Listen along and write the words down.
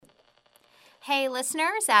Hey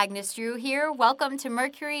listeners, Agnes Drew here. Welcome to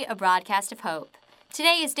Mercury, a broadcast of hope.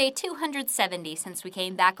 Today is day 270 since we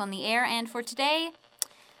came back on the air, and for today,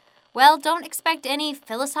 well, don't expect any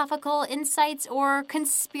philosophical insights or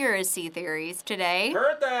conspiracy theories today.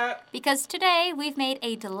 Heard that! Because today we've made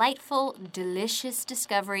a delightful, delicious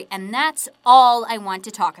discovery, and that's all I want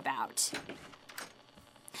to talk about.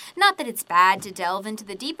 Not that it's bad to delve into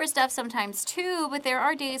the deeper stuff sometimes too, but there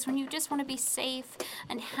are days when you just want to be safe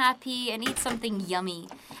and happy and eat something yummy.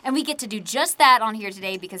 And we get to do just that on here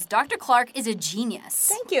today because Dr. Clark is a genius.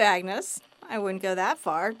 Thank you, Agnes. I wouldn't go that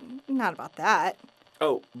far. Not about that.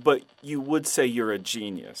 Oh, but you would say you're a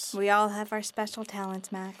genius. We all have our special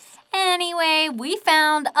talents, Max. Anyway, we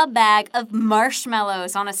found a bag of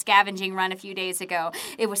marshmallows on a scavenging run a few days ago.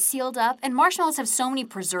 It was sealed up, and marshmallows have so many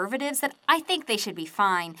preservatives that I think they should be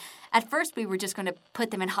fine. At first, we were just going to put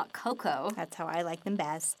them in hot cocoa. That's how I like them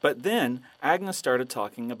best. But then, Agnes started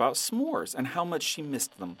talking about s'mores and how much she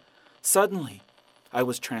missed them. Suddenly, I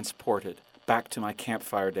was transported back to my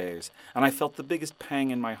campfire days, and I felt the biggest pang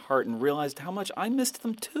in my heart and realized how much I missed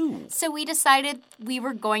them too. So we decided we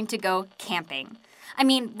were going to go camping. I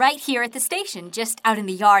mean, right here at the station, just out in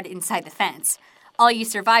the yard inside the fence. All you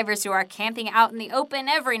survivors who are camping out in the open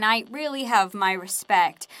every night really have my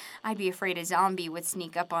respect. I'd be afraid a zombie would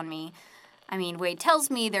sneak up on me. I mean, Wade tells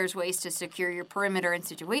me there's ways to secure your perimeter in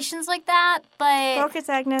situations like that, but... Focus,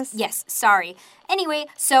 Agnes. Yes, sorry. Anyway,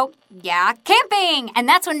 so, yeah, camping! And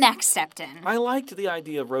that's when Max stepped in. I liked the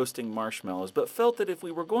idea of roasting marshmallows, but felt that if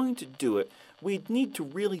we were going to do it, we'd need to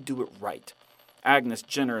really do it right. Agnes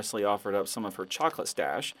generously offered up some of her chocolate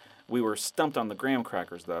stash. We were stumped on the graham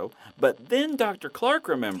crackers, though. But then Dr. Clark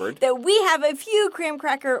remembered that we have a few graham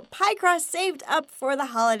cracker pie crusts saved up for the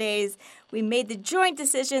holidays. We made the joint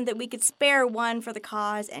decision that we could spare one for the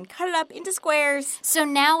cause and cut it up into squares. So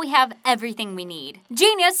now we have everything we need.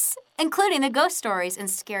 Genius! Including the ghost stories and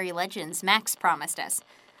scary legends Max promised us.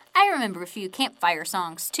 I remember a few campfire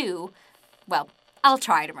songs, too. Well, I'll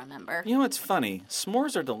try to remember. You know, it's funny.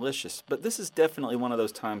 S'mores are delicious, but this is definitely one of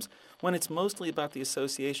those times when it's mostly about the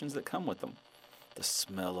associations that come with them. The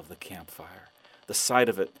smell of the campfire, the sight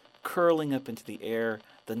of it curling up into the air,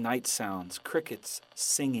 the night sounds, crickets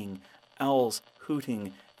singing, owls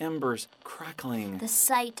hooting, embers crackling. The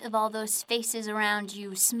sight of all those faces around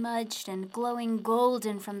you, smudged and glowing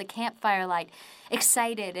golden from the campfire light,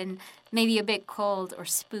 excited and maybe a bit cold or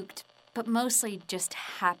spooked, but mostly just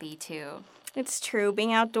happy too. It's true,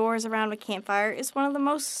 being outdoors around a campfire is one of the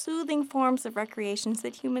most soothing forms of recreations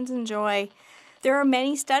that humans enjoy. There are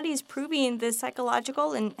many studies proving the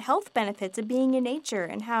psychological and health benefits of being in nature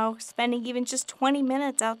and how spending even just 20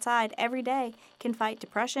 minutes outside every day can fight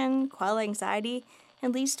depression, quell anxiety,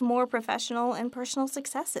 and leads to more professional and personal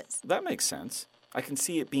successes. That makes sense. I can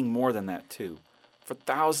see it being more than that, too. For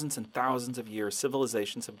thousands and thousands of years,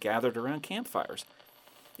 civilizations have gathered around campfires.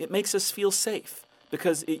 It makes us feel safe,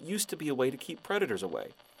 because it used to be a way to keep predators away.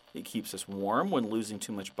 It keeps us warm when losing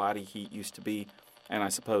too much body heat used to be, and I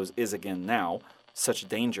suppose is again now, such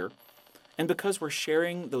danger. And because we're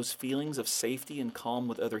sharing those feelings of safety and calm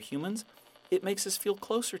with other humans, it makes us feel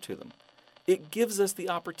closer to them. It gives us the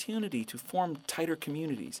opportunity to form tighter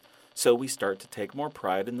communities, so we start to take more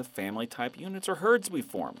pride in the family-type units or herds we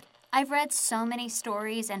formed. I've read so many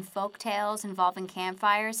stories and folk tales involving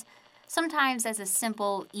campfires, sometimes as a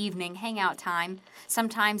simple evening hangout time,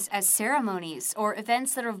 sometimes as ceremonies or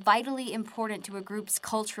events that are vitally important to a group's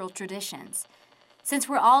cultural traditions. Since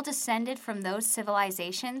we're all descended from those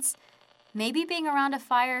civilizations, maybe being around a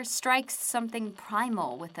fire strikes something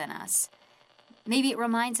primal within us. Maybe it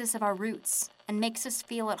reminds us of our roots and makes us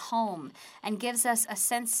feel at home and gives us a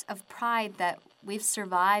sense of pride that we've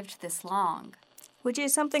survived this long. Which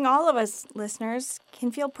is something all of us listeners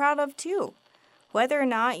can feel proud of too. Whether or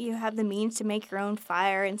not you have the means to make your own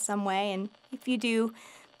fire in some way, and if you do,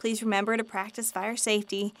 please remember to practice fire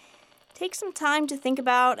safety. Take some time to think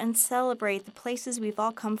about and celebrate the places we've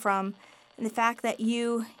all come from and the fact that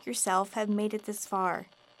you, yourself, have made it this far.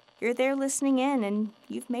 You're there listening in, and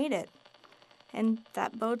you've made it. And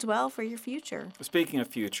that bodes well for your future. Speaking of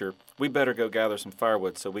future, we better go gather some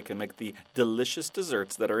firewood so we can make the delicious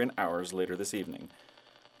desserts that are in ours later this evening.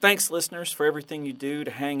 Thanks, listeners, for everything you do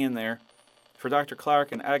to hang in there. For Dr.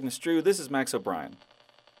 Clark and Agnes Drew, this is Max O'Brien.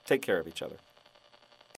 Take care of each other.